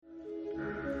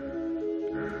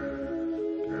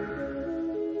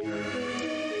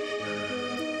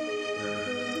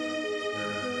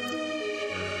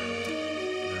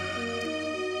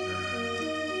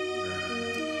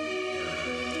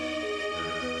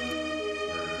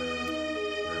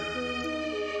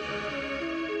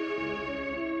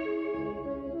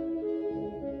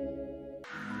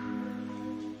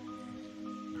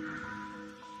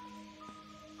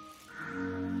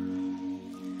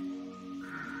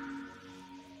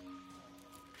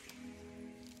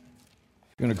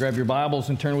You're going to grab your Bibles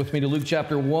and turn with me to Luke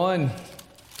chapter 1.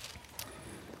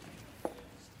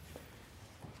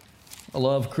 I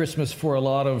love Christmas for a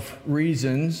lot of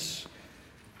reasons.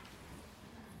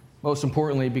 Most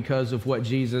importantly, because of what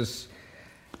Jesus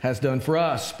has done for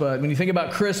us. But when you think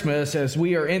about Christmas, as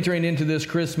we are entering into this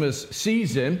Christmas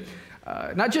season,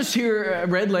 not just here at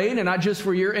Red Lane and not just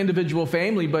for your individual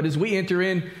family, but as we enter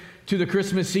into the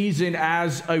Christmas season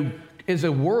as a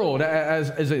world, as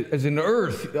an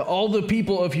earth, all the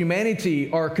people of humanity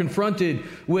are confronted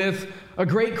with a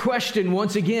great question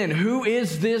once again. Who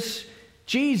is this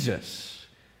Jesus?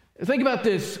 Think about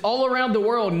this. All around the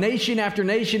world, nation after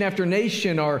nation after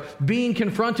nation are being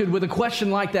confronted with a question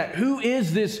like that. Who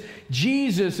is this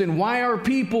Jesus, and why are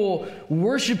people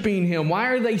worshiping him? Why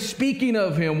are they speaking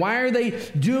of him? Why are they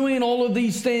doing all of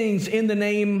these things in the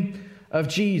name of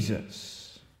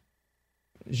Jesus?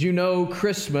 As you know,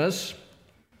 Christmas,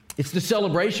 it's the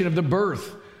celebration of the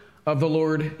birth of the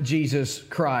Lord Jesus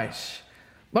Christ.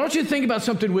 Why don't you think about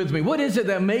something with me? What is it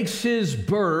that makes his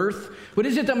birth, what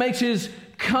is it that makes his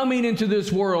coming into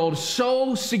this world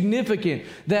so significant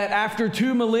that after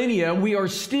 2 millennia, we are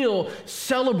still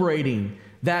celebrating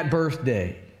that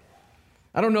birthday?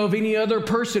 I don't know of any other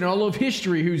person in all of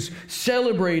history who's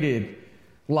celebrated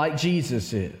like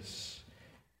Jesus is.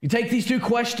 You take these two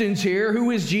questions here, who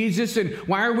is Jesus and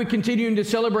why are we continuing to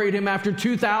celebrate him after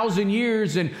 2,000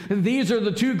 years? And these are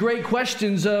the two great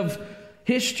questions of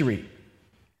history.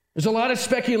 There's a lot of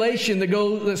speculation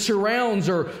that surrounds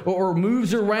or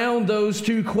moves around those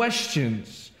two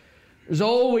questions. There's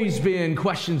always been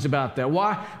questions about that.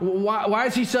 Why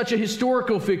is he such a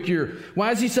historical figure?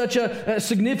 Why is he such a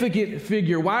significant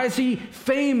figure? Why is he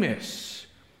famous?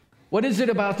 What is it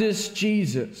about this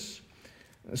Jesus?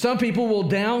 Some people will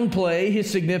downplay his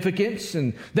significance,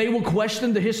 and they will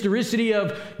question the historicity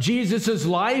of Jesus'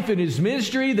 life and his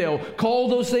ministry. They'll call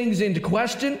those things into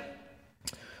question.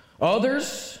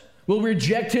 Others will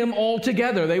reject him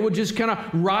altogether. They will just kind of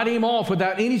write him off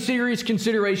without any serious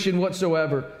consideration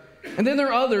whatsoever. And then there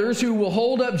are others who will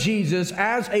hold up Jesus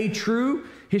as a true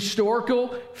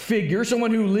historical figure,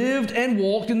 someone who lived and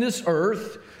walked in this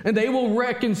earth. And they will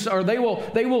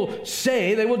they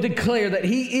will declare that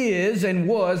he is and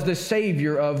was the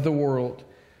Savior of the world.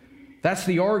 That's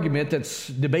the argument that's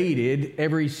debated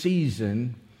every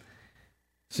season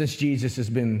since Jesus has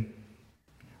been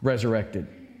resurrected.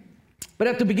 But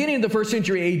at the beginning of the first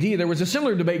century AD, there was a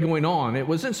similar debate going on. It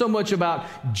wasn't so much about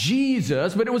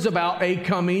Jesus, but it was about a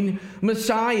coming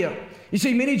Messiah. You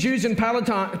see, many Jews in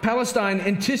Palestine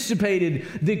anticipated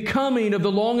the coming of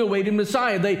the long-awaited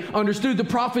Messiah. They understood the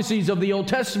prophecies of the Old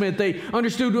Testament. They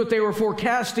understood what they were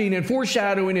forecasting and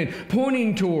foreshadowing and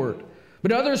pointing toward.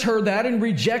 But others heard that and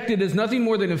rejected it as nothing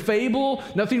more than a fable,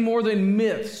 nothing more than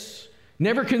myths.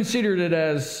 Never considered it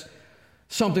as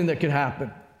something that could happen.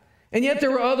 And yet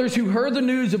there were others who heard the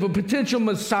news of a potential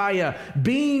Messiah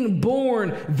being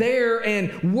born there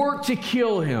and worked to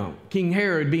kill him, King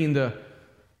Herod being the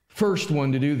first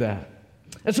one to do that.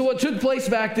 And so what took place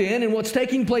back then and what's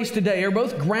taking place today are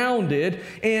both grounded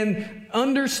in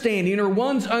understanding, or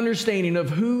one's understanding of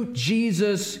who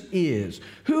Jesus is.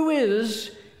 Who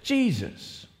is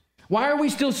Jesus? Why are we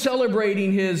still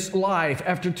celebrating his life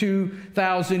after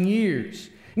 2,000 years?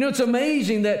 You know, it's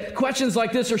amazing that questions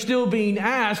like this are still being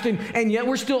asked, and yet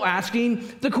we're still asking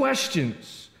the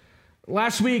questions.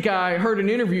 Last week, I heard an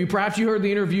interview. Perhaps you heard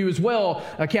the interview as well.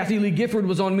 Kathy Lee Gifford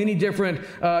was on many different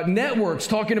networks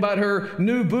talking about her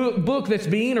new book that's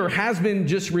being or has been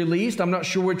just released. I'm not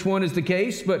sure which one is the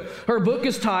case, but her book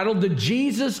is titled The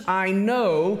Jesus I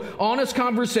Know, Honest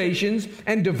Conversations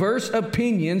and Diverse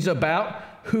Opinions About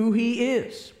Who He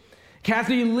Is.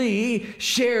 Kathy Lee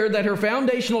shared that her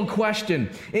foundational question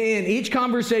in each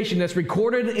conversation that's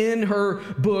recorded in her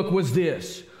book was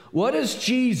this: what does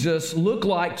Jesus look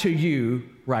like to you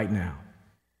right now?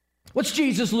 What's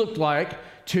Jesus look like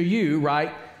to you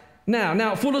right now?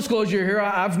 Now, full disclosure here,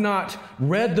 I've not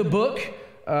read the book,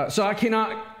 so I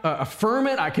cannot affirm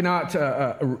it. I cannot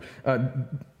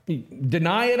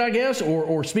deny it, I guess,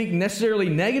 or speak necessarily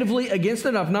negatively against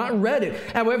it. I've not read it.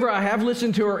 However, I have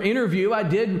listened to her interview. I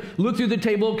did look through the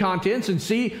table of contents and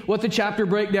see what the chapter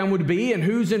breakdown would be and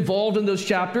who's involved in those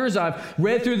chapters. I've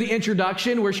read through the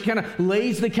introduction where she kind of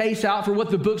lays the case out for what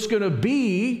the book's going to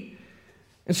be.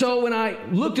 And so when I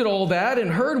looked at all that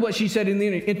and heard what she said in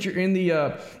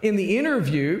the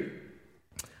interview,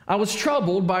 I was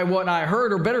troubled by what I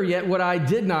heard, or better yet, what I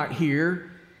did not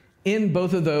hear in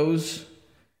both of those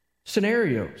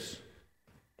scenarios.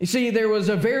 You see, there was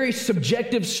a very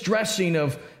subjective stressing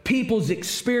of people's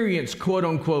experience, quote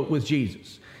unquote, with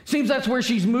Jesus. Seems that's where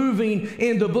she's moving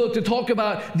in the book, to talk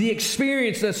about the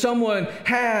experience that someone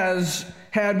has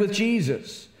had with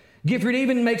Jesus. Gifford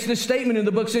even makes this statement in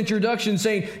the book's introduction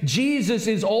saying, Jesus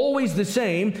is always the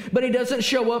same, but he doesn't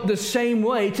show up the same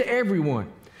way to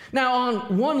everyone. Now,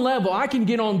 on one level, I can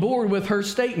get on board with her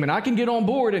statement. I can get on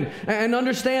board and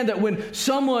understand that when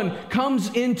someone comes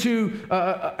into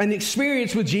an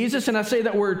experience with Jesus, and I say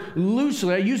that word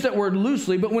loosely, I use that word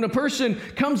loosely, but when a person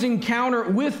comes in encounter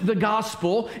with the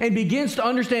gospel and begins to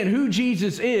understand who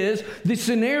Jesus is, the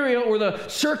scenario or the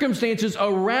circumstances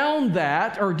around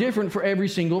that are different for every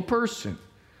single person.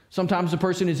 Sometimes the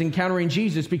person is encountering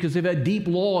Jesus because they've had deep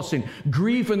loss and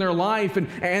grief in their life,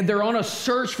 and they're on a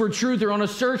search for truth, they're on a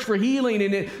search for healing,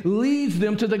 and it leads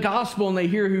them to the gospel, and they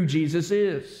hear who Jesus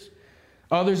is.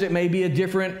 Others, it may be a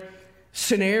different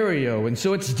scenario, and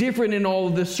so it's different in all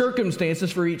of the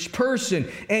circumstances for each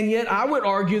person. And yet I would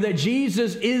argue that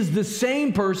Jesus is the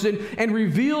same person and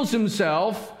reveals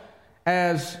himself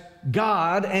as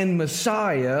God and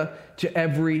Messiah to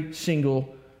every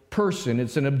single person.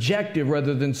 It's an objective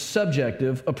rather than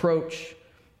subjective approach.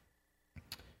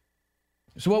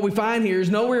 So what we find here is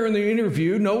nowhere in the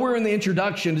interview, nowhere in the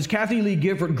introduction does Kathie Lee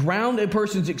Gifford ground a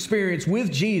person's experience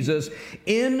with Jesus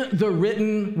in the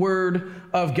written Word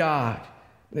of God.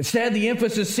 Instead, the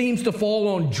emphasis seems to fall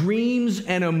on dreams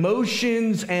and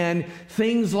emotions and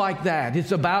things like that.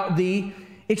 It's about the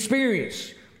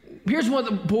experience. Here's what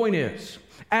the point is.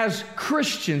 As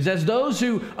Christians, as those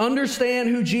who understand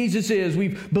who Jesus is,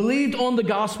 we've believed on the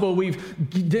gospel, we've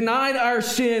denied our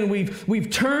sin, we've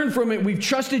turned from it, we've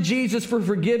trusted Jesus for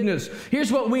forgiveness.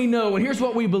 Here's what we know and here's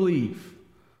what we believe.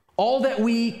 All that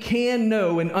we can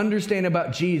know and understand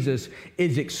about Jesus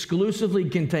is exclusively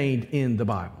contained in the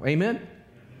Bible. Amen?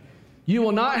 You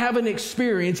will not have an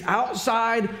experience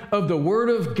outside of the Word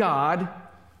of God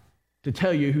to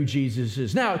tell you who Jesus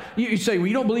is. Now, you say, well,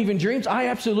 you don't believe in dreams? I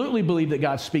absolutely believe that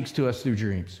God speaks to us through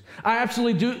dreams. I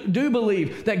absolutely do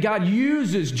believe that God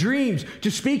uses dreams to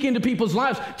speak into people's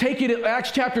lives. Take it at Acts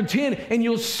chapter 10, and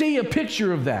you'll see a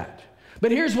picture of that.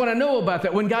 But here's what I know about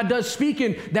that. When God does speak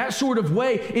in that sort of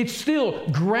way, it's still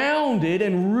grounded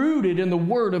and rooted in the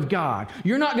Word of God.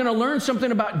 You're not going to learn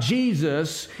something about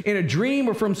Jesus in a dream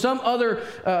or from some other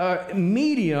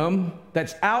medium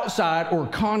that's outside or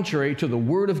contrary to the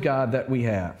Word of God that we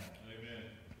have. Amen.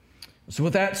 So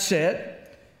with that said,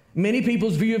 many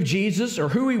people's view of Jesus or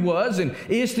who he was and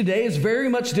is today is very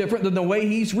much different than the way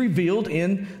he's revealed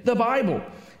in the Bible.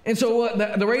 And so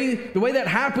the way that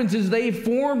happens is they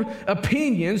formed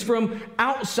opinions from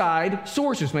outside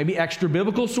sources, maybe extra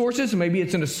biblical sources, maybe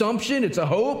it's an assumption, it's a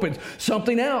hope, it's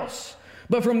something else.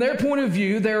 But from their point of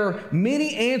view, there are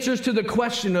many answers to the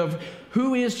question of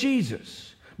who is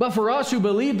Jesus. But for us who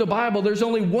believe the Bible, there's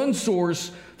only one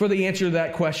source for the answer to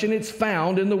that question. It's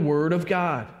found in the Word of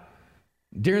God.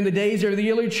 During the days of the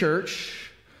early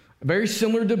church, a very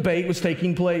similar debate was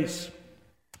taking place.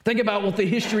 Think about what the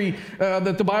history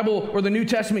that the Bible or the New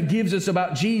Testament gives us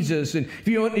about Jesus. And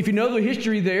if you know the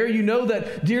history there, you know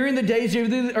that during the days of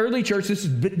the early church, this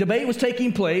debate was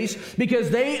taking place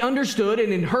because they understood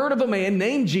and had heard of a man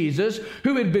named Jesus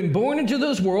who had been born into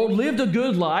this world, lived a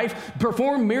good life,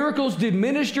 performed miracles, did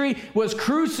ministry, was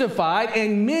crucified,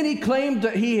 and many claimed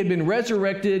that he had been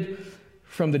resurrected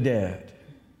from the dead.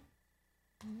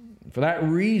 For that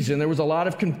reason, there was a lot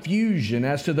of confusion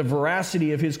as to the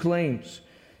veracity of his claims.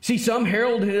 See, some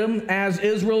heralded him as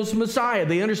Israel's Messiah.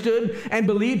 They understood and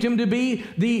believed him to be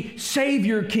the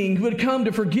Savior King who had come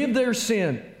to forgive their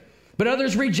sin. But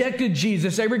others rejected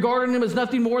Jesus. They regarded him as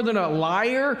nothing more than a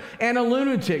liar and a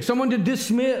lunatic, someone to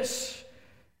dismiss.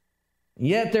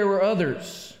 Yet there were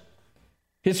others,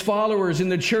 his followers in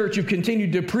the church, who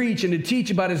continued to preach and to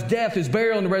teach about his death, his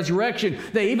burial, and resurrection.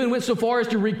 They even went so far as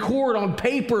to record on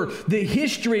paper the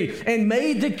history and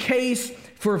made the case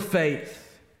for faith.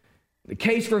 The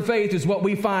case for faith is what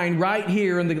we find right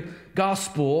here in the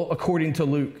gospel according to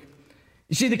Luke.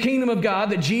 You see, the kingdom of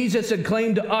God that Jesus had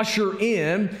claimed to usher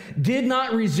in did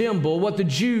not resemble what the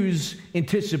Jews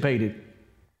anticipated.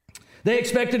 They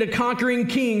expected a conquering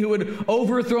king who would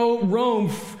overthrow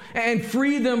Rome and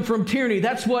free them from tyranny.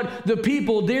 That's what the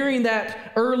people during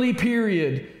that early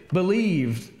period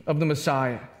believed of the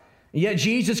Messiah. And yet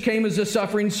Jesus came as a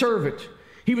suffering servant.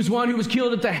 He was one who was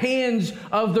killed at the hands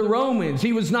of the Romans.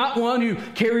 He was not one who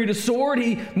carried a sword.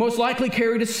 He most likely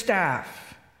carried a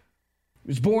staff. He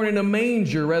was born in a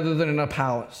manger rather than in a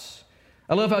palace.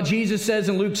 I love how Jesus says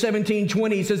in Luke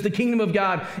 17:20, he says, the kingdom of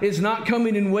God is not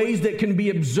coming in ways that can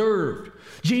be observed.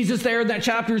 Jesus there in that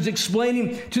chapter is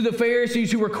explaining to the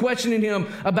Pharisees who were questioning him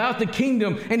about the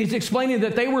kingdom, and he's explaining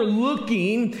that they were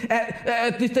looking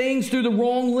at the things through the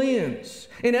wrong lens.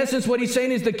 In essence, what he's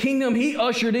saying is the kingdom he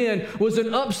ushered in was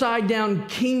an upside-down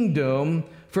kingdom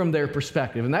from their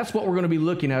perspective. And that's what we're going to be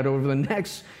looking at over the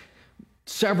next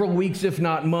several weeks, if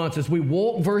not months, as we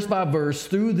walk verse by verse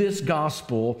through this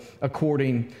gospel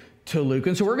according to Luke.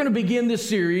 And so we're going to begin this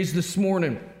series this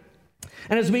morning.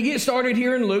 And as we get started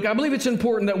here in Luke, I believe it's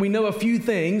important that we know a few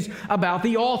things about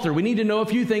the author. We need to know a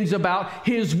few things about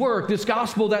his work, this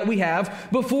gospel that we have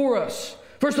before us.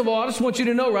 First of all, I just want you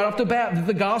to know right off the bat that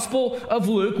the Gospel of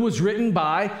Luke was written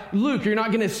by Luke. You're not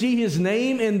going to see his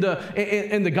name in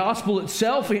the Gospel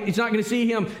itself. It's not going to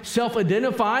see him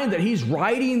self-identifying that he's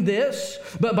writing this.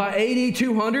 But by AD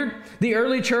 200, the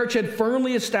early church had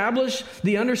firmly established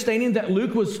the understanding that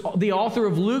Luke was the author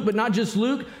of Luke, but not just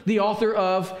Luke, the author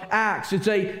of Acts. It's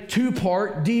a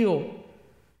two-part deal.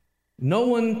 No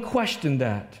one questioned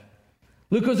that.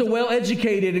 Luke was a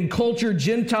well-educated and cultured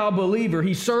Gentile believer.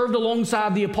 He served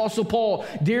alongside the Apostle Paul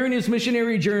during his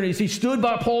missionary journeys. He stood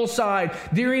by Paul's side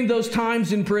during those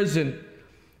times in prison.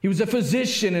 He was a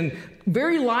physician, and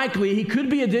very likely he could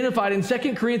be identified in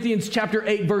 2 Corinthians chapter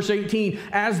 8, verse 18,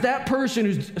 as that person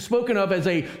who's spoken of as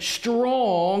a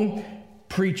strong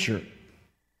preacher.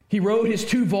 He wrote his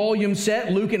 2-volume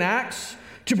set, Luke and Acts,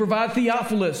 to provide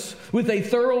Theophilus with a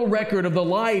thorough record of the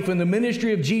life and the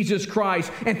ministry of Jesus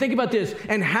Christ. And think about this,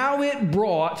 and how it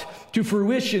brought to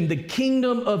fruition the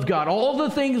kingdom of God. All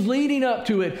the things leading up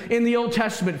to it in the Old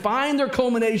Testament find their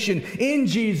culmination in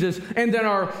Jesus and then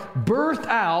are birthed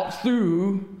out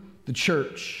through the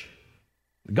church.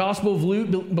 The Gospel of Luke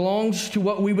belongs to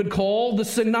what we would call the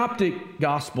Synoptic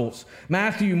Gospels.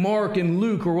 Matthew, Mark, and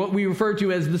Luke are what we refer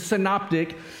to as the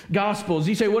Synoptic Gospels.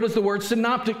 You say, what does the word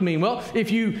synoptic mean? Well,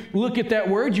 if you look at that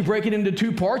word, you break it into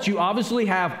two parts. You obviously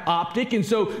have optic. And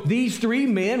so these three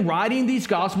men writing these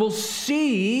Gospels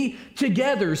see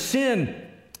together. Sin,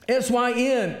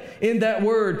 S-Y-N, in that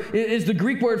word is the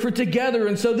Greek word for together.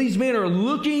 And so these men are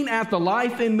looking at the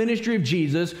life and ministry of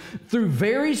Jesus through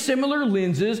very similar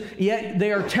lenses, yet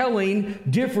they are telling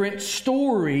different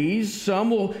stories.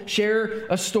 Some will share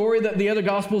a story that the other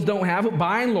Gospels don't have, but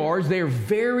by and large, they are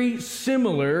very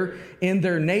similar in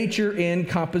their nature and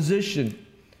composition.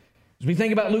 As we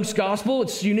think about Luke's Gospel,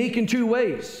 it's unique in two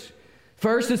ways.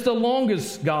 First, it's the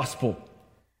longest Gospel.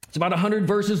 It's about 100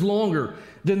 verses longer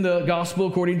than the Gospel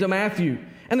according to Matthew.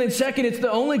 And then second, it's the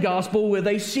only Gospel with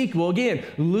a sequel. Again,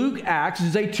 Luke Acts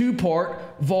is a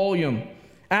 2-part volume.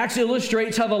 Acts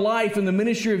illustrates how the life and the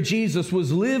ministry of Jesus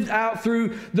was lived out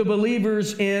through the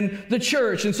believers in the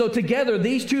church. And so together,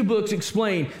 these two books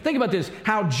explain, think about this,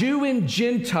 how Jew and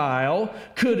Gentile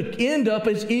could end up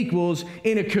as equals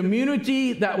in a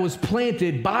community that was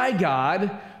planted by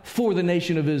God for the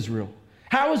nation of Israel.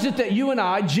 How is it that you and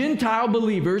I, Gentile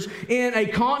believers, in a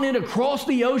continent across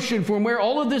the ocean from where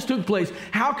all of this took place,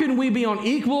 how can we be on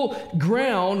equal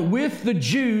ground with the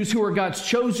Jews who are God's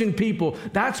chosen people?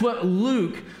 That's what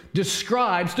Luke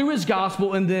describes through his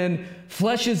gospel and then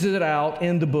fleshes it out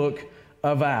in the book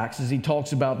of Acts as he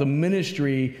talks about the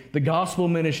ministry, the gospel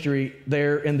ministry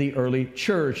there in the early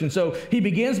church. And so he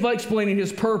begins by explaining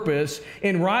his purpose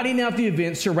in writing out the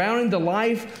events surrounding the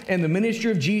life and the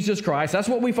ministry of Jesus Christ. That's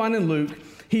what we find in Luke.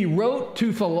 He wrote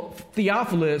to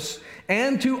Theophilus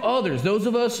and to others, those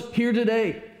of us here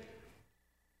today,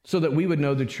 so that we would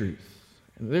know the truth.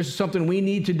 And there's something we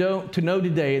need to know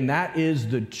today, and that is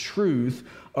the truth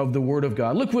of the Word of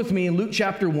God. Look with me in Luke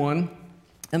chapter 1.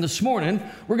 And this morning,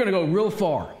 we're going to go real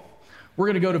far. We're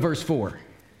going to go to verse 4.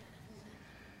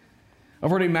 I've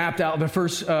already mapped out the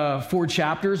first 4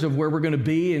 chapters of where we're going to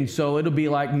be, and so it'll be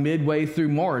like midway through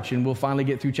March, and we'll finally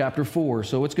get through chapter 4.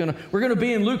 So we're going to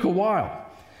be in Luke a while.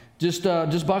 Just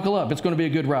buckle up. It's going to be a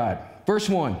good ride. Verse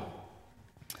 1.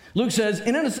 Luke says,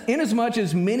 inasmuch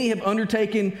as many have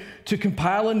undertaken to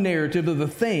compile a narrative of the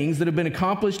things that have been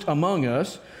accomplished among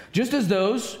us, just as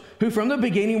those who from the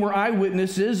beginning were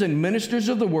eyewitnesses and ministers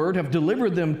of the word have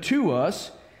delivered them to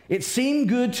us, it seemed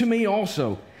good to me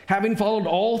also, having followed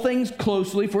all things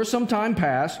closely for some time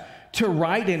past, to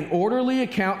write an orderly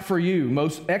account for you,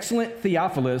 most excellent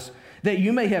Theophilus, that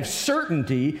you may have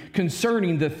certainty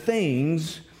concerning the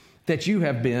things that you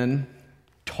have been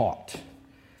taught.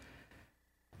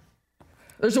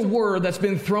 There's a word that's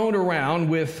been thrown around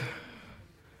with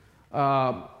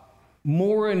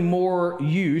more and more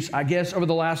use, I guess, over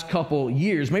the last couple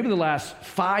years, maybe the last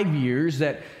 5 years,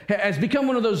 that has become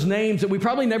one of those names that we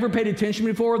probably never paid attention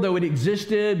before, though it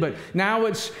existed, but now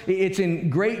it's in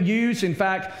great use. In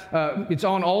fact, it's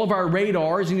on all of our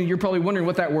radars, and you're probably wondering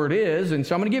what that word is, and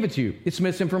so I'm going to give it to you. It's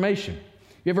misinformation.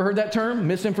 You ever heard that term,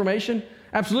 misinformation?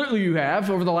 Absolutely you have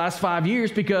over the last 5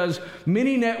 years, because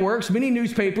many networks, many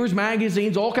newspapers,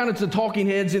 magazines, all kinds of talking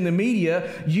heads in the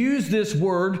media use this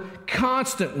word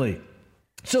constantly.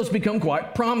 So it's become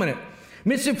quite prominent.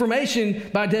 Misinformation,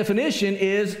 by definition,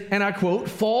 is, and I quote,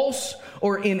 false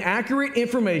or inaccurate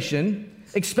information,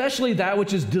 especially that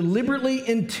which is deliberately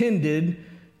intended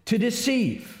to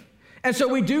deceive. And so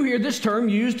we do hear this term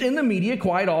used in the media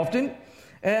quite often.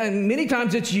 And many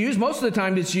times it's used, most of the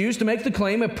time it's used to make the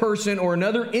claim a person or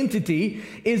another entity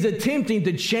is attempting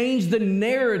to change the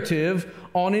narrative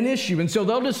on an issue. And so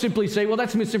they'll just simply say, well,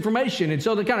 that's misinformation. And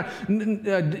so they kind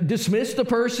of dismiss the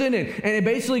person, and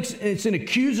basically it's an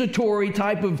accusatory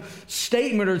type of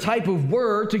statement or type of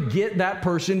word to get that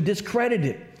person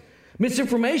discredited.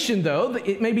 Misinformation, though,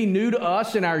 it may be new to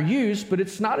us in our use, but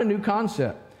it's not a new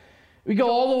concept. We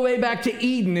go all the way back to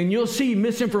Eden, and you'll see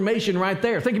misinformation right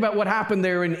there. Think about what happened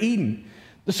there in Eden.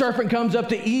 The serpent comes up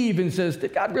to Eve and says,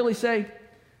 did God really say?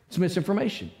 It's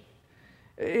misinformation.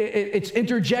 It's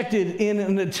interjected in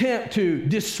an attempt to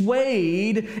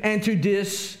dissuade and to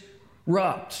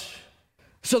disrupt.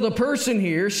 So the person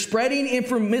here spreading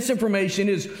misinformation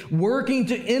is working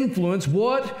to influence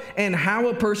what and how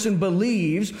a person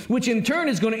believes, which in turn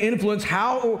is going to influence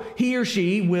how he or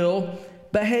she will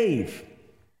behave.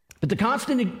 But the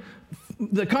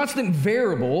constant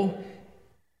variable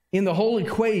in the whole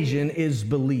equation is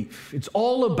belief. It's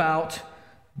all about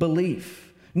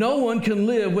belief. No one can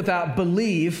live without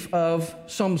belief of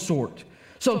some sort.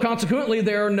 So consequently,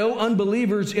 there are no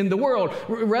unbelievers in the world.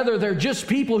 Rather, they're just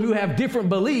people who have different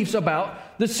beliefs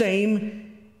about the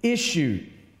same issue.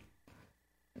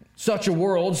 Such a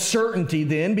world, certainty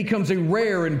then becomes a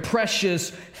rare and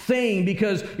precious thing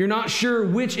because you're not sure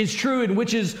which is true and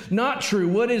which is not true.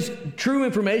 What is true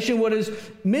information? What is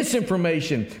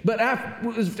misinformation? But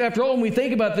after all, when we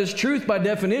think about this, truth by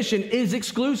definition is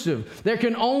exclusive. There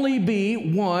can only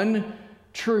be one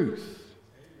truth.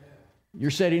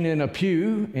 You're sitting in a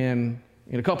pew, and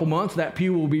in a couple months, that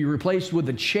pew will be replaced with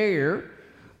a chair.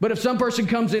 But if some person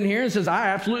comes in here and says, I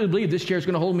absolutely believe this chair is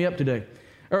going to hold me up today,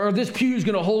 or this pew is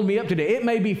going to hold me up today. It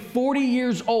may be 40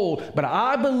 years old, but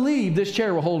I believe this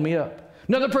chair will hold me up.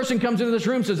 Another person comes into this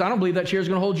room and says, I don't believe that chair is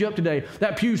going to hold you up today.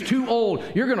 That pew's too old.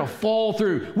 You're going to fall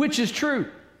through. Which is true?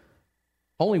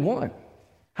 Only one.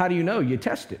 How do you know? You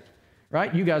test it,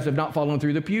 right? You guys have not fallen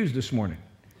through the pews this morning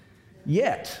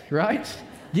yet, right?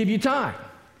 Give you time.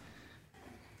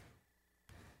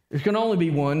 There can only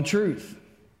be one truth.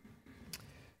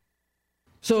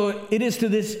 So it is to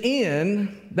this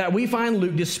end that we find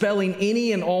Luke dispelling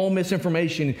any and all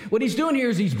misinformation. What he's doing here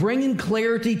is he's bringing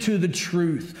clarity to the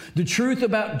truth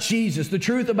about Jesus, the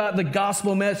truth about the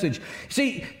gospel message.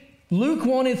 See, Luke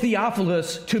wanted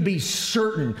Theophilus to be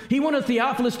certain. He wanted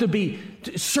Theophilus to be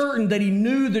certain that he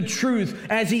knew the truth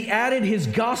as he added his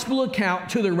gospel account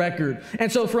to the record. And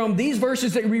so from these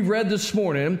verses that we've read this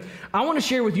morning, I want to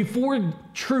share with you 4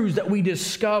 truths that we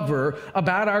discover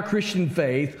about our Christian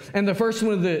faith. And the first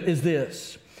one is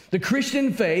this. The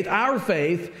Christian faith, our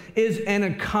faith, is an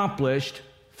accomplished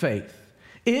faith.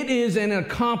 It is an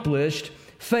accomplished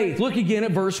faith. Look again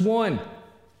at verse 1.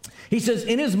 He says,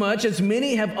 inasmuch as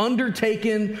many have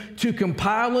undertaken to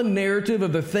compile a narrative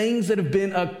of the things that have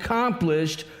been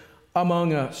accomplished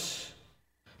among us.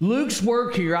 Luke's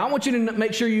work here, I want you to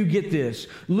make sure you get this.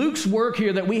 Luke's work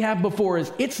here that we have before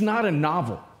us, it's not a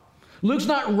novel. Luke's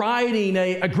not writing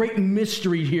a great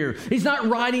mystery here. He's not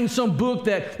writing some book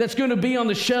that's going to be on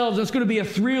the shelves, that's going to be a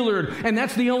thriller, and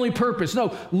that's the only purpose.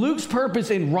 No, Luke's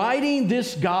purpose in writing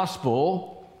this gospel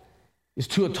is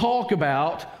to talk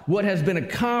about what has been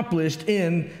accomplished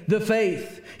in the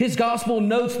faith. His gospel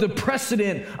notes the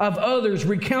precedent of others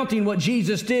recounting what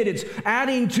Jesus did. It's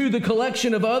adding to the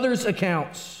collection of others'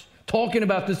 accounts, talking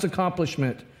about this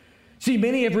accomplishment. See,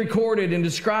 many have recorded and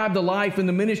described the life and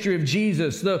the ministry of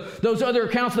Jesus. Those other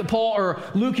accounts that Paul or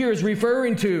Luke here is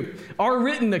referring to are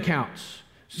written accounts.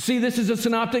 See, this is a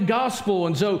synoptic gospel,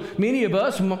 and so many of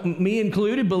us, me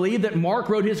included, believe that Mark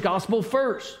wrote his gospel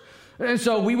first. And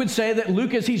so we would say that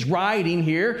Luke, as he's writing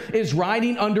here, is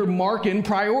writing under Markan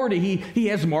priority. He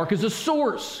has Mark as a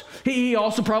source. He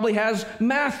also probably has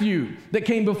Matthew that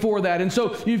came before that. And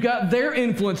so you've got their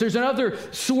influence. There's another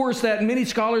source that many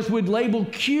scholars would label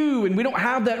Q, and we don't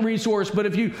have that resource. But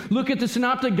if you look at the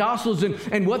Synoptic Gospels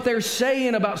and what they're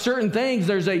saying about certain things,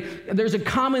 there's a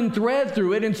common thread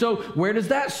through it. And so where does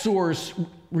that source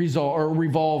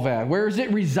revolve at? Where does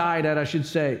it reside at, I should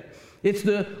say? It's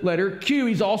the letter Q.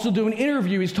 He's also doing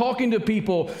interview. He's talking to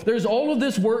people. There's all of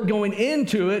this work going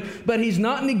into it, but he's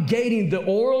not negating the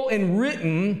oral and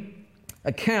written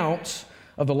accounts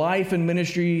of the life and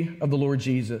ministry of the Lord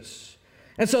Jesus.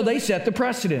 And so they set the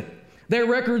precedent. Their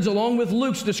records, along with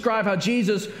Luke's, describe how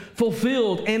Jesus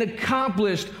fulfilled and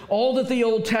accomplished all that the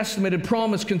Old Testament had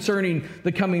promised concerning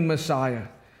the coming Messiah.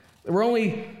 There were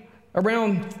only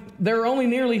there are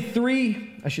nearly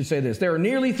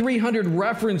 300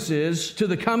 references to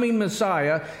the coming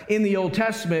Messiah in the Old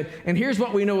Testament. And here's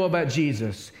what we know about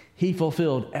Jesus. He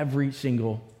fulfilled every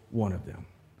single one of them.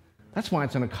 That's why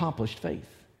it's an accomplished faith.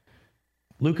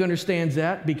 Luke understands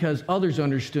that because others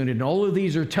understood it. And all of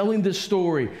these are telling this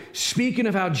story, speaking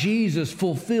of how Jesus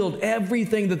fulfilled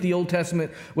everything that the Old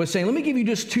Testament was saying. Let me give you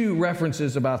just two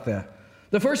references about that.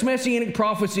 The first messianic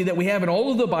prophecy that we have in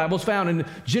all of the Bible is found in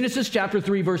Genesis chapter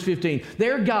 3, verse 15.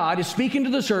 There God is speaking to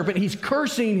the serpent. He's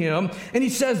cursing him, and he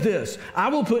says this, I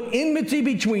will put enmity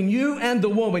between you and the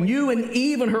woman, you and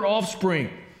Eve and her offspring.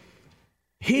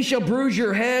 He shall bruise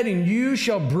your head, and you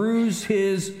shall bruise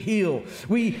his heel.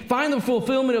 We find the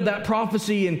fulfillment of that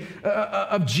prophecy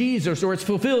of Jesus, or it's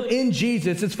fulfilled in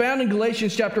Jesus. It's found in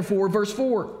Galatians chapter 4, verse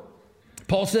 4.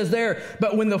 Paul says there,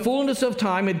 but when the fullness of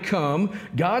time had come,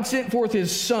 God sent forth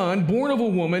his Son, born of a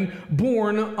woman,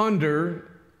 born under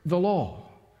the law.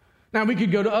 Now, we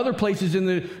could go to other places in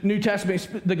the New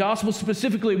Testament, the gospel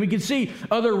specifically. We could see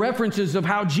other references of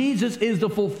how Jesus is the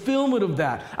fulfillment of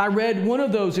that. I read one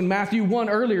of those in Matthew 1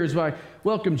 earlier as I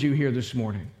welcomed you here this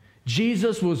morning.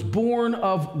 Jesus was born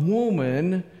of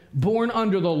woman, born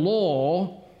under the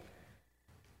law,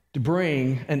 to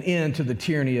bring an end to the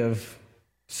tyranny of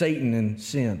Satan and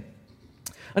sin.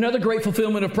 Another great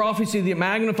fulfillment of prophecy that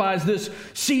magnifies this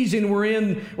season we're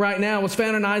in right now was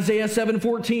found in Isaiah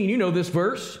 7:14. You know this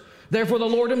verse. Therefore the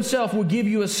Lord himself will give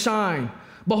you a sign.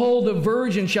 Behold, the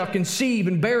virgin shall conceive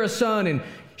and bear a son and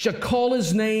shall call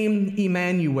his name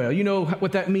Emmanuel. You know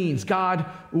what that means, God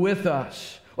with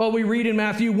us. Well, we read in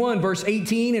Matthew 1, verse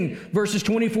 18 and verses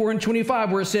 24 and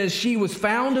 25, where it says, she was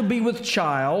found to be with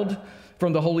child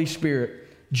from the Holy Spirit.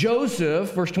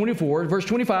 Joseph, verse 24, verse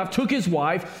 25, took his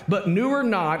wife, but knew her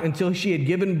not until she had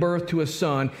given birth to a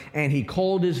son, and he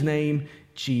called his name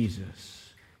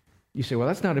Jesus. You say, well,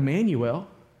 that's not Emmanuel.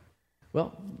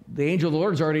 Well, the angel of the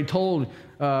Lord has already told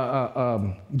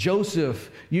Joseph,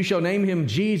 you shall name him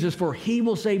Jesus, for he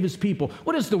will save his people.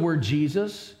 What is the word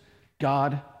Jesus?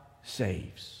 God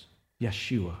saves.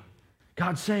 Yeshua.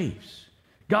 God saves.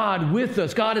 God with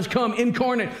us. God has come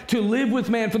incarnate to live with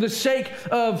man for the sake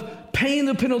of paying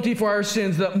the penalty for our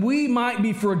sins, that we might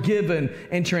be forgiven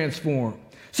and transformed.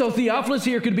 So Theophilus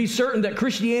here could be certain that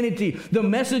Christianity, the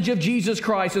message of Jesus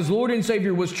Christ as Lord and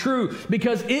Savior, was true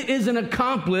because it is an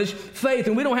accomplished faith.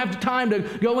 And we don't have the time to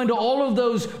go into all of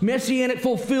those messianic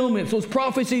fulfillments, those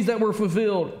prophecies that were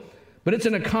fulfilled. But it's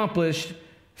an accomplished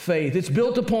faith. It's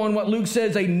built upon what Luke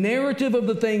says, a narrative of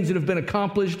the things that have been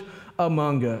accomplished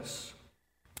among us.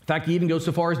 In fact, he even goes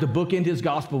so far as to bookend his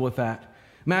gospel with that.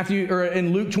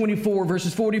 In Luke 24,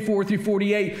 verses 44 through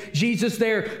 48, Jesus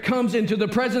there comes into the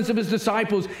presence of his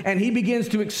disciples, and he begins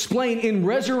to explain in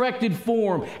resurrected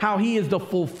form how he is the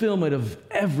fulfillment of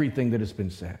everything that has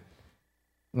been said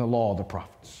in the law of the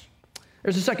prophets.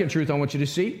 There's a second truth I want you to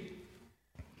see.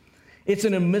 It's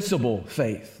an admissible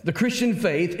faith. The Christian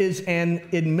faith is an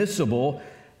admissible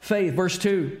faith. Verse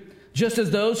 2, just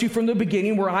as those who from the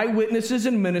beginning were eyewitnesses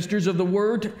and ministers of the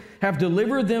word have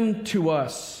delivered them to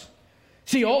us.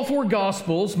 See, all four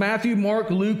Gospels, Matthew, Mark,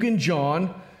 Luke, and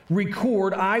John,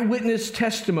 record eyewitness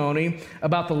testimony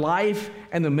about the life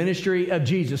and the ministry of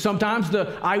Jesus. Sometimes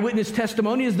the eyewitness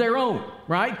testimony is their own,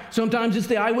 right? Sometimes it's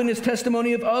the eyewitness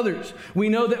testimony of others. We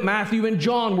know that Matthew and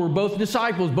John were both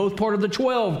disciples, both part of the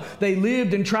 12. They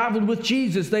lived and traveled with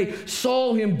Jesus. They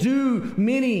saw him do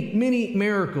many, many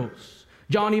miracles.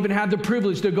 John even had the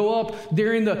privilege to go up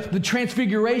during the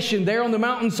transfiguration there on the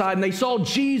mountainside, and they saw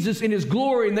Jesus in his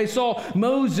glory, and they saw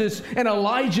Moses and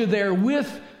Elijah there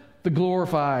with the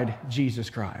glorified Jesus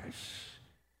Christ.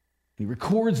 He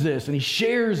records this and he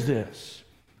shares this.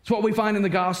 It's what we find in the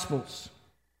Gospels.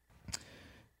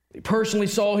 They personally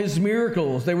saw his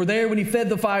miracles. They were there when he fed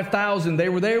the 5,000. They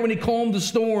were there when he calmed the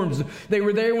storms. They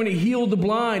were there when he healed the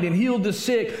blind and healed the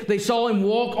sick. They saw him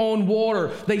walk on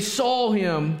water. They saw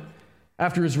him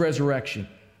after his resurrection.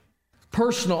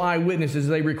 Personal eyewitnesses,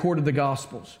 they recorded the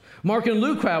Gospels. Mark and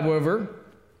Luke, however,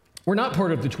 were not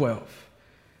part of the 12.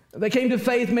 They came to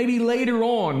faith maybe later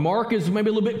on. Mark is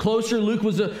maybe a little bit closer. Luke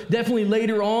was definitely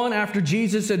later on after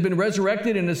Jesus had been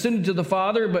resurrected and ascended to the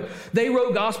Father, but they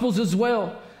wrote Gospels as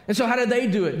well. And so how did they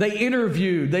do it? They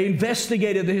interviewed, they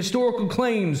investigated the historical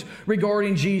claims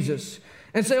regarding Jesus.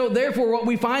 And so, therefore, what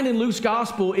we find in Luke's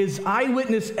gospel is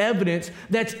eyewitness evidence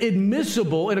that's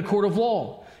admissible in a court of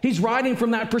law. He's writing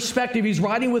from that perspective. He's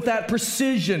writing with that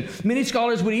precision. Many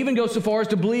scholars would even go so far as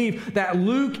to believe that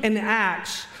Luke and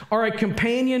Acts are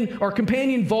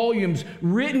companion volumes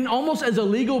written almost as a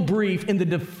legal brief in the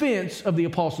defense of the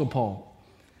Apostle Paul.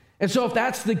 And so if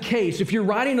that's the case, if you're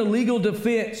writing a legal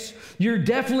defense, you're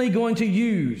definitely going to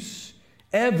use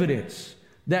evidence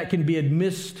that can be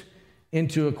admitted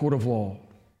into a court of law.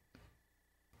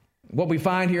 What we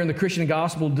find here in the Christian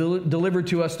gospel delivered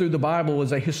to us through the Bible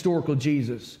is a historical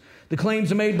Jesus. The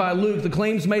claims made by Luke, the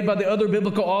claims made by the other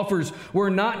biblical authors were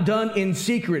not done in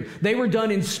secret. They were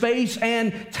done in space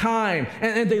and time,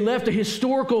 and they left a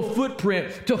historical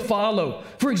footprint to follow.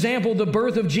 For example, the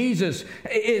birth of Jesus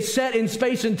is set in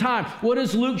space and time. What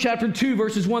does Luke chapter 2,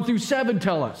 verses 1 through 7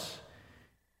 tell us?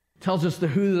 It tells us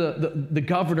who the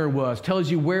governor was,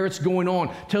 tells you where it's going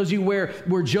on, tells you where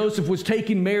Joseph was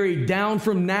taking Mary down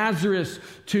from Nazareth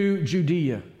to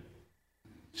Judea.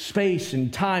 Space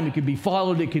and time, it could be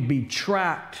followed, it could be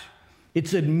tracked.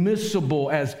 It's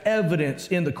admissible as evidence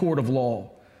in the court of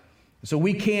law. So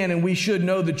we can and we should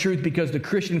know the truth because the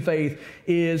Christian faith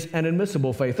is an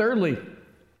admissible faith. Thirdly,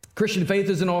 Christian faith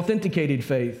is an authenticated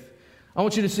faith. I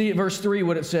want you to see at verse 3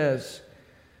 what it says.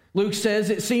 Luke says,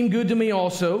 "It seemed good to me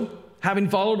also, having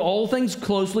followed all things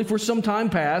closely for some time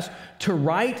past, to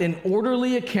write an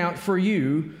orderly account for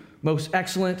you, most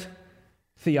excellent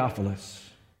Theophilus."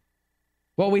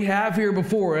 What we have here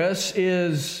before us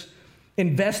is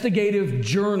investigative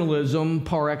journalism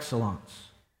par excellence.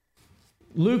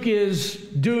 Luke is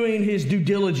doing his due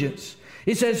diligence.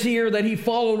 It says here that he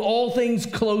followed all things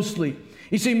closely.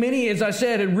 You see, many, as I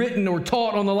said, had written or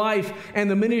taught on the life and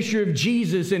the ministry of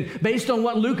Jesus. And based on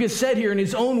what Luke has said here in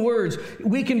his own words,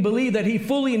 we can believe that he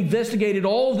fully investigated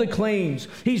all of the claims.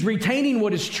 He's retaining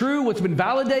what is true, what's been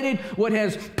validated, what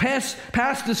has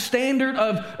passed the standard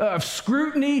of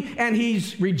scrutiny, and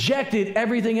he's rejected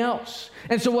everything else.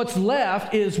 And so what's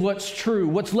left is what's true.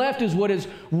 What's left is what is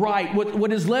right.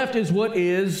 What is left is what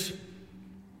is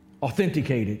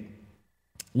authenticated.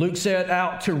 Luke set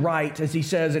out to write, as he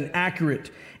says, an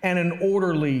accurate and an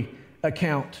orderly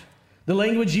account. The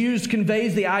language used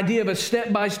conveys the idea of a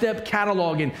step-by-step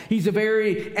cataloging. He's a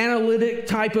very analytic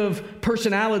type of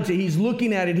personality. He's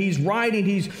looking at it. He's writing.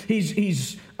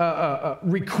 He's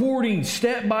recording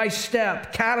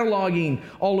step-by-step, cataloging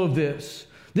all of this.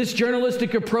 This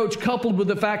journalistic approach, coupled with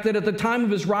the fact that at the time of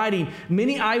his writing,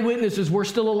 many eyewitnesses were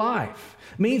still alive,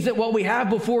 means that what we have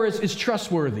before us is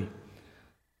trustworthy.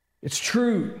 It's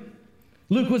true.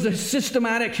 Luke was a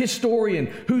systematic historian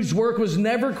whose work was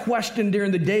never questioned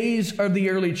during the days of the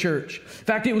early church. In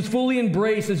fact, it was fully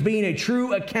embraced as being a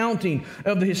true accounting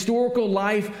of the historical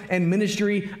life and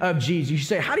ministry of Jesus. You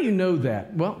say, how do you know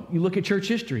that? Well, you look at church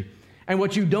history. And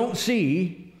what you don't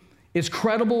see is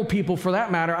credible people, for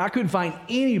that matter. I couldn't find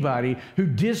anybody who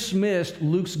dismissed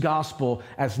Luke's gospel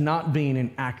as not being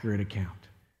an accurate account.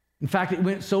 In fact, it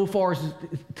went so far as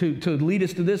to lead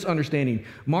us to this understanding.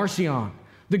 Marcion,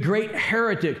 the great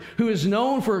heretic who is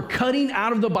known for cutting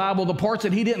out of the Bible the parts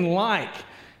that he didn't like,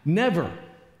 never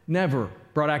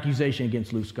brought accusation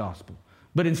against Luke's gospel,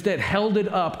 but instead held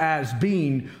it up as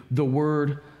being the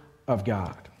Word of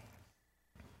God.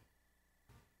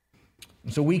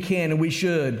 So we can and we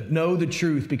should know the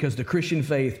truth because the Christian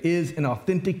faith is an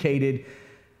authenticated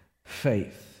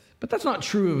faith. But that's not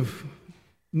true of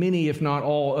many, if not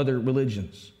all, other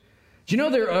religions. Do you know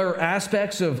there are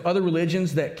aspects of other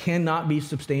religions that cannot be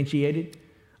substantiated?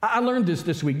 I learned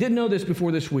this week. Didn't know this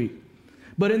before this week.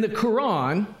 But in the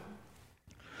Quran,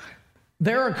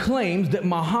 there are claims that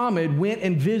Muhammad went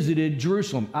and visited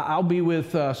Jerusalem. I'll be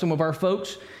with some of our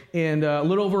folks in a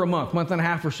little over a month and a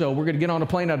half or so. We're going to get on a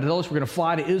plane out of Dulles. We're going to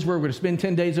fly to Israel. We're going to spend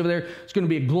 10 days over there. It's going to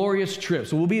be a glorious trip.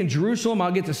 So we'll be in Jerusalem.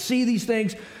 I'll get to see these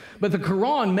things. But the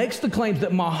Quran makes the claims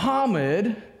that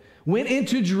Muhammad went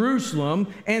into Jerusalem,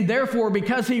 and therefore,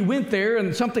 because he went there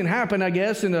and something happened, I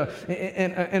guess, in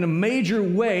a major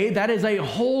way, that is a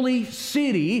holy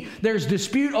city. There's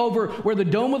dispute over where the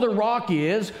Dome of the Rock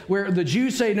is, where the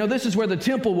Jews say, no, this is where the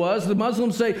temple was. The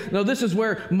Muslims say, no, this is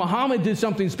where Muhammad did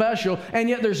something special. And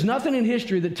yet there's nothing in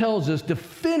history that tells us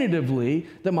definitively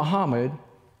that Muhammad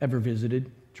ever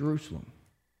visited Jerusalem.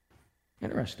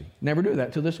 Interesting. Never knew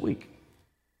that till this week.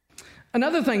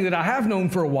 Another thing that I have known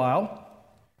for a while,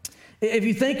 if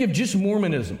you think of just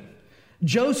Mormonism,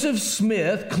 Joseph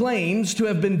Smith claims to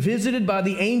have been visited by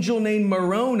the angel named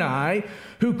Moroni,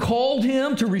 who called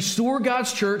him to restore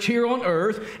God's church here on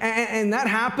earth. And that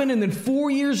happened, and then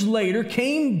 4 years later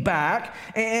came back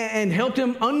and helped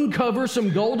him uncover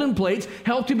some golden plates,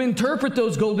 helped him interpret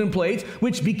those golden plates,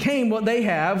 which became what they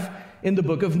have in the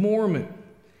Book of Mormon.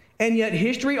 And yet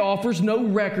history offers no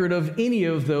record of any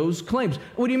of those claims.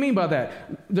 What do you mean by that?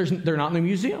 They're not in the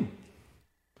museum.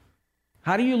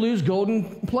 How do you lose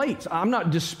golden plates? I'm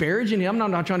not disparaging him. I'm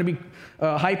not trying to be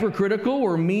hypercritical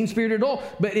or mean-spirited at all.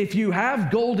 But if you have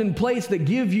golden plates that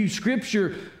give you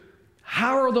Scripture,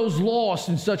 how are those lost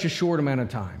in such a short amount of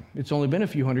time? It's only been a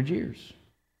few hundred years.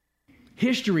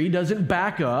 History doesn't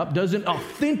back up, doesn't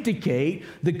authenticate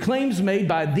the claims made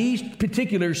by these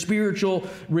particular spiritual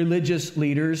religious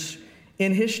leaders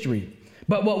in history.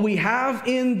 But what we have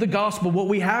in the gospel, what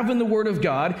we have in the Word of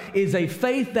God, is a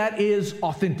faith that is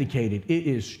authenticated. It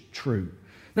is true.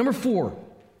 Number 4,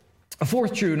 a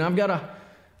fourth truth, and I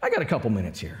got a couple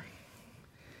minutes here.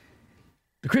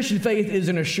 The Christian faith is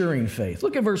an assuring faith.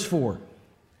 Look at verse 4.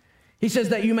 He says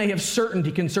that you may have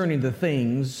certainty concerning the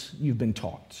things you've been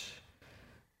taught.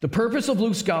 The purpose of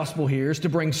Luke's gospel here is to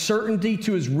bring certainty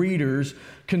to his readers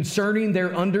concerning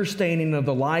their understanding of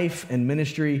the life and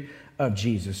ministry of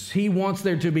Jesus. He wants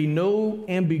there to be no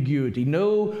ambiguity,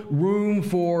 no room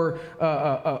for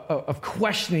of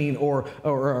questioning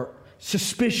or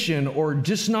suspicion or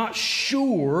just not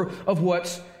sure of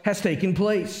what has taken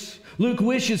place. Luke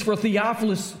wishes for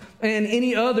Theophilus and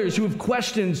any others who have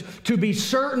questions to be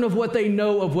certain of what they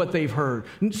know of what they've heard,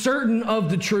 certain of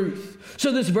the truth.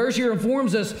 So this verse here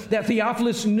informs us that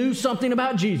Theophilus knew something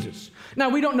about Jesus. Now,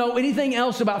 we don't know anything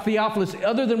else about Theophilus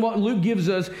other than what Luke gives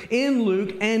us in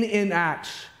Luke and in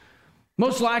Acts.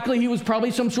 Most likely, he was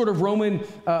probably some sort of Roman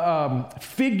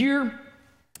figure.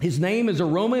 His name is a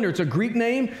Roman, or it's a Greek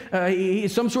name. He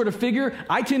is some sort of figure.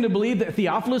 I tend to believe that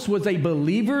Theophilus was a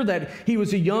believer, that he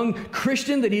was a young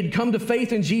Christian, that he had come to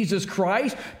faith in Jesus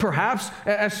Christ. Perhaps,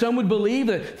 as some would believe,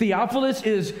 that Theophilus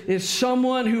is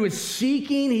someone who is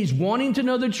seeking, he's wanting to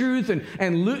know the truth,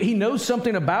 and Luke, he knows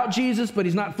something about Jesus, but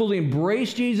he's not fully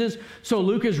embraced Jesus, so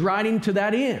Luke is writing to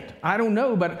that end. I don't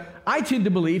know, but I tend to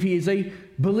believe he is a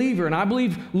believer. And I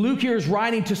believe Luke here is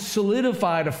writing to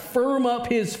solidify, to firm up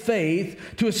his faith,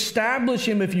 to establish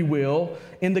him, if you will,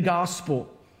 in the gospel.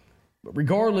 But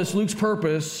regardless, Luke's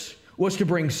purpose was to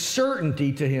bring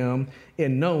certainty to him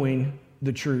in knowing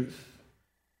the truth.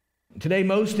 Today,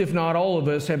 most, if not all of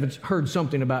us, have heard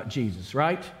something about Jesus,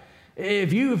 right?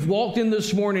 If you have walked in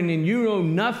this morning and you know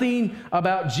nothing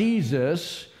about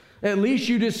Jesus, at least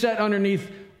you just sat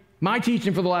underneath my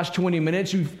teaching for the last 20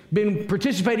 minutes. You've been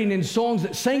participating in songs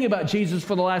that sang about Jesus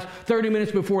for the last 30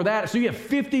 minutes before that. So you have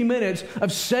 50 minutes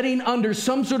of sitting under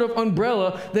some sort of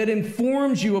umbrella that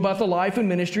informs you about the life and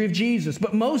ministry of Jesus.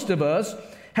 But most of us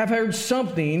have heard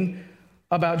something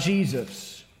about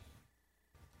Jesus.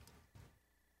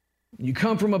 You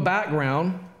come from a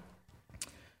background,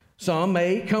 some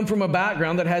may come from a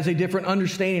background that has a different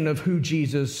understanding of who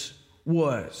Jesus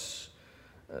was.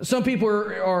 Some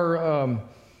people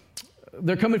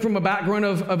they're coming from a background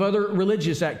of other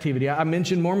religious activity. I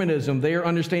mentioned Mormonism. Their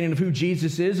understanding of who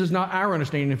Jesus is not our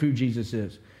understanding of who Jesus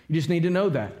is. You just need to know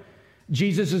that.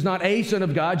 Jesus is not a Son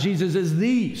of God. Jesus is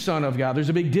the Son of God. There's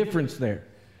a big difference there.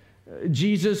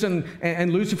 Jesus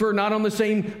and Lucifer are not on the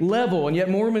same level, and yet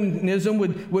Mormonism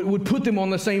would put them on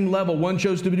the same level. One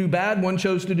chose to do bad, one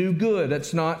chose to do good.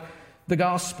 That's not the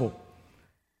gospel.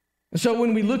 So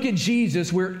when we look at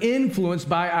Jesus, we're influenced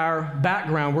by our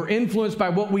background. We're influenced by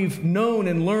what we've known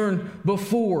and learned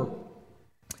before.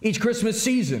 Each Christmas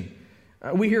season,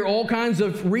 we hear all kinds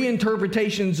of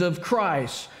reinterpretations of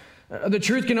Christ. The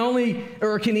truth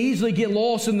can easily get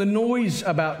lost in the noise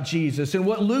about Jesus. And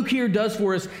what Luke here does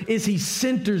for us is he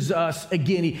centers us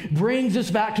again. He brings us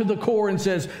back to the core and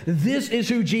says, this is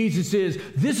who Jesus is.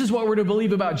 This is what we're to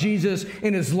believe about Jesus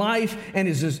in his life and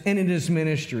in his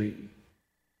ministry.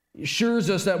 He assures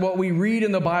us that what we read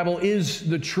in the Bible is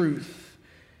the truth.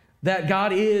 That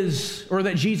God is, or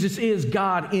that Jesus is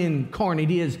God incarnate.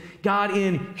 He is God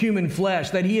in human flesh.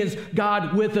 That he is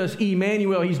God with us,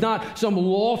 Emmanuel. He's not some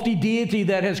lofty deity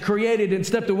that has created and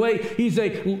stepped away. He's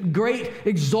a great,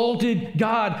 exalted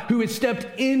God who has stepped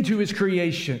into his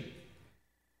creation.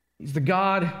 He's the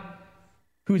God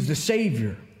who is the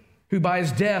Savior, who by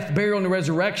his death, burial, and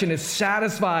resurrection has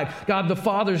satisfied God the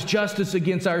Father's justice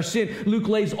against our sin. Luke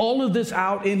lays all of this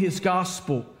out in his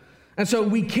gospel. And so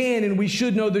we can and we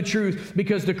should know the truth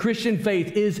because the Christian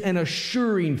faith is an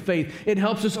assuring faith. It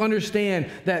helps us understand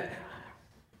that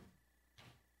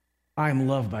I am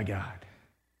loved by God,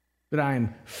 that I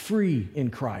am free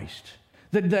in Christ,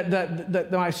 that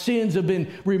my sins have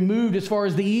been removed as far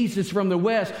as the east is from the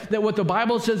west, that what the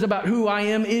Bible says about who I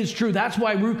am is true. That's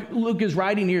why Luke is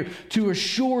writing here, to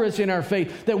assure us in our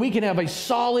faith that we can have a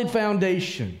solid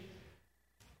foundation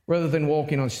rather than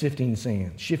walking on shifting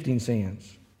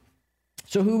sands.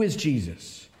 So who is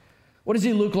Jesus? What does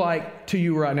he look like to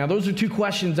you right now? Those are two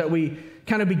questions that we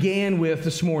kind of began with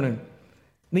this morning.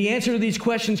 The answer to these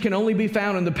questions can only be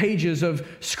found in the pages of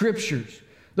Scriptures.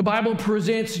 The Bible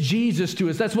presents Jesus to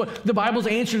us. That's what the Bible's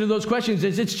answer to those questions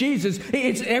is. It's Jesus.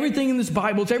 It's everything in this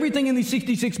Bible. It's everything in these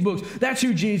 66 books. That's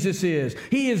who Jesus is.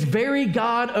 He is very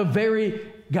God of very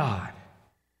God.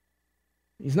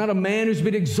 He's not a man who's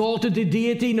been exalted to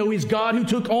deity. No, he's God who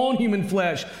took on human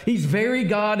flesh. He's very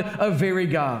God of very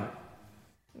God.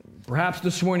 Perhaps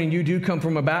this morning you do come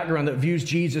from a background that views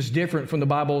Jesus different from the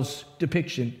Bible's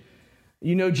depiction.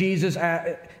 You know Jesus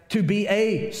to be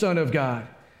a Son of God.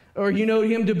 Or you know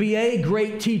him to be a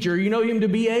great teacher. You know him to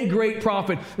be a great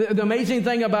prophet. The amazing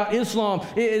thing about Islam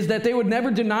is that they would never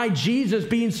deny Jesus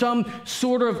being some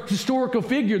sort of historical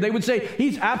figure. They would say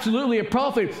he's absolutely a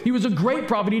prophet. He was a great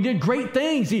prophet. He did great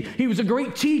things. He was a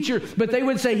great teacher. But they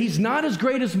would say he's not as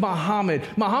great as Muhammad.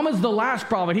 Muhammad's the last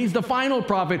prophet. He's the final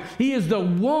prophet. He is the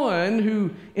one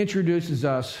who introduces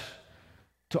us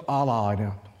to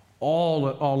Allah. All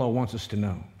Allah wants us to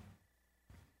know.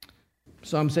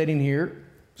 Some sitting here,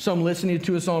 some listening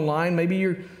to us online, maybe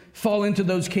you fall into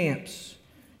those camps.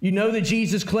 You know that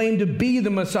Jesus claimed to be the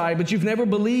Messiah, but you've never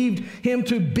believed him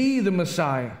to be the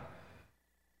Messiah.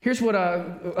 Here's what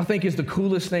I think is the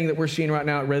coolest thing that we're seeing right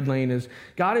now at Red Lane is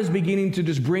God is beginning to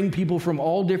just bring people from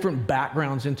all different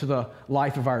backgrounds into the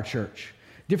life of our church.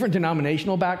 Different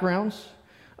denominational backgrounds,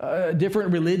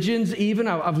 different religions even.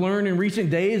 I've learned in recent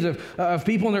days of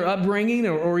people in their upbringing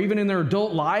or even in their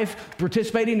adult life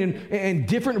participating in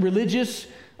different religious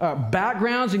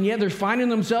backgrounds, and yet they're finding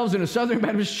themselves in a Southern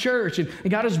Baptist church, and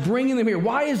God is bringing them here.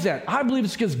 Why is that? I believe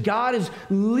it's because God is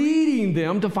leading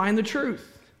them to find the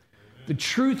truth. The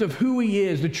truth of who he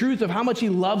is, the truth of how much he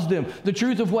loves them, the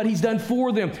truth of what he's done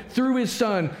for them through his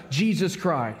Son, Jesus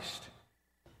Christ.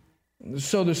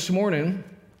 So this morning,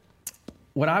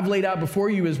 what I've laid out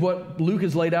before you is what Luke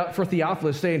has laid out for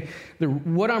Theophilus, saying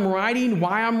what I'm writing,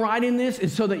 why I'm writing this,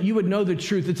 is so that you would know the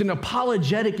truth. It's an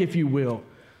apologetic, if you will,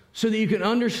 so that you can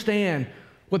understand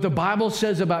what the Bible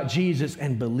says about Jesus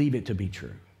and believe it to be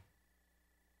true.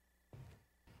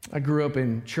 I grew up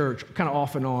in church kind of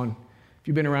off and on. If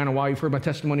you've been around a while, you've heard my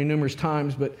testimony numerous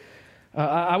times, but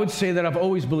I would say that I've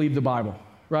always believed the Bible,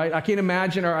 right? I can't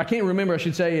imagine, or I can't remember, I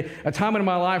should say, a time in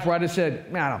my life where I just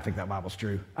said, man, I don't think that Bible's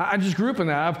true. I just grew up in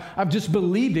that. I've just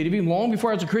believed it. Even long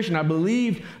before I was a Christian, I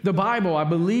believed the Bible. I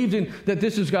believed in that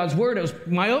this is God's word. It was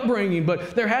my upbringing,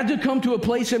 but there had to come to a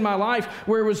place in my life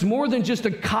where it was more than just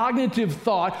a cognitive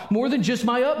thought, more than just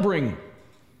my upbringing.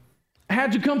 I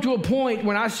had to come to a point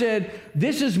when I said,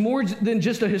 this is more than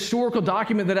just a historical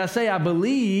document that I say I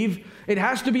believe. It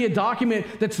has to be a document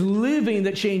that's living,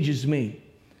 that changes me.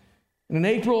 And in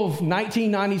April of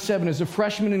 1997, as a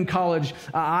freshman in college,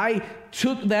 I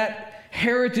took that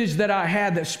heritage that I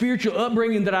had, that spiritual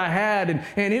upbringing that I had,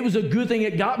 and it was a good thing.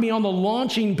 It got me on the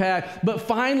launching pad. But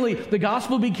finally, the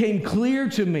gospel became clear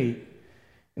to me.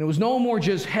 And it was no more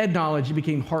just head knowledge, it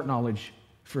became heart knowledge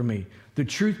for me. The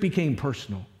truth became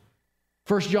personal.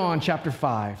 1 John chapter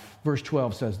 5, verse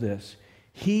 12 says this: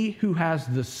 he who has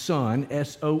the Son,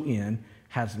 S-O-N,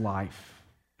 has life.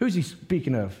 Who's he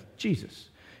speaking of? Jesus.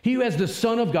 He who has the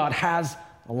Son of God has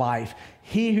life.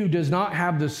 He who does not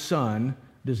have the Son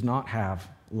does not have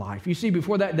life. You see,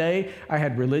 before that day, I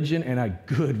had religion, and a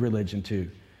good religion too.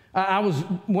 I was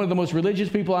one of the most religious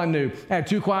people I knew. I had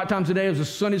 2 quiet times a day. I was a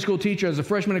Sunday school teacher. As a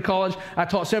freshman in college, I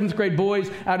taught 7th grade boys.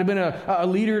 I'd have been a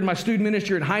leader in my student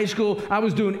ministry in high school. I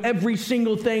was doing every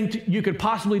single thing you could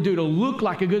possibly do to look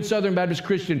like a good Southern Baptist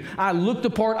Christian. I looked the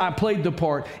part, I played the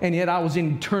part, and yet I was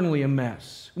internally a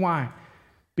mess. Why?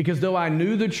 Because though I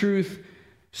knew the truth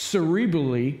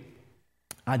cerebrally,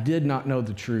 I did not know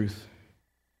the truth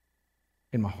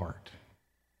in my heart.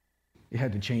 It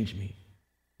had to change me.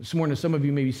 This morning, some of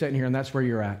you may be sitting here, and that's where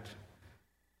you're at.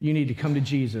 You need to come to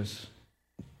Jesus.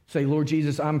 Say, Lord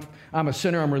Jesus, I'm a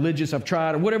sinner, I'm religious, I've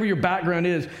tried, or whatever your background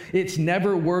is, it's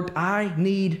never worked. I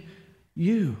need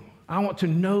you. I want to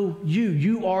know you.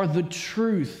 You are the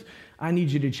truth. I need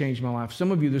you to change my life.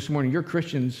 Some of you this morning, you're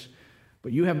Christians,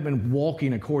 but you haven't been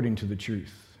walking according to the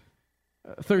truth.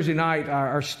 Thursday night,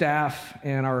 our staff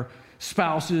and our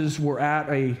spouses were at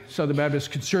a Southern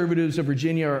Baptist Conservatives of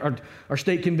Virginia, our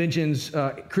state convention's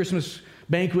Christmas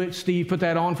banquet. Steve put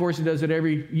that on for us. He does it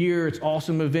every year. It's an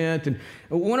awesome event. And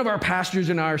one of our pastors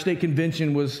in our state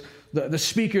convention was the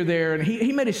speaker there, and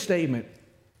he made a statement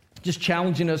just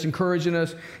challenging us, encouraging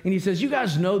us. And he says, you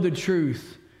guys know the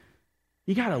truth.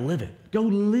 You got to live it. Go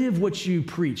live what you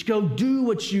preach. Go do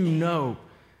what you know.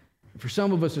 For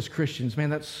some of us as Christians,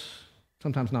 man, that's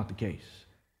sometimes not the case.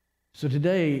 So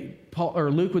today,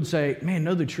 Luke would say, man,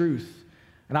 know the truth.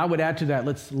 And I would add to that,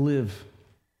 let's live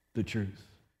the truth.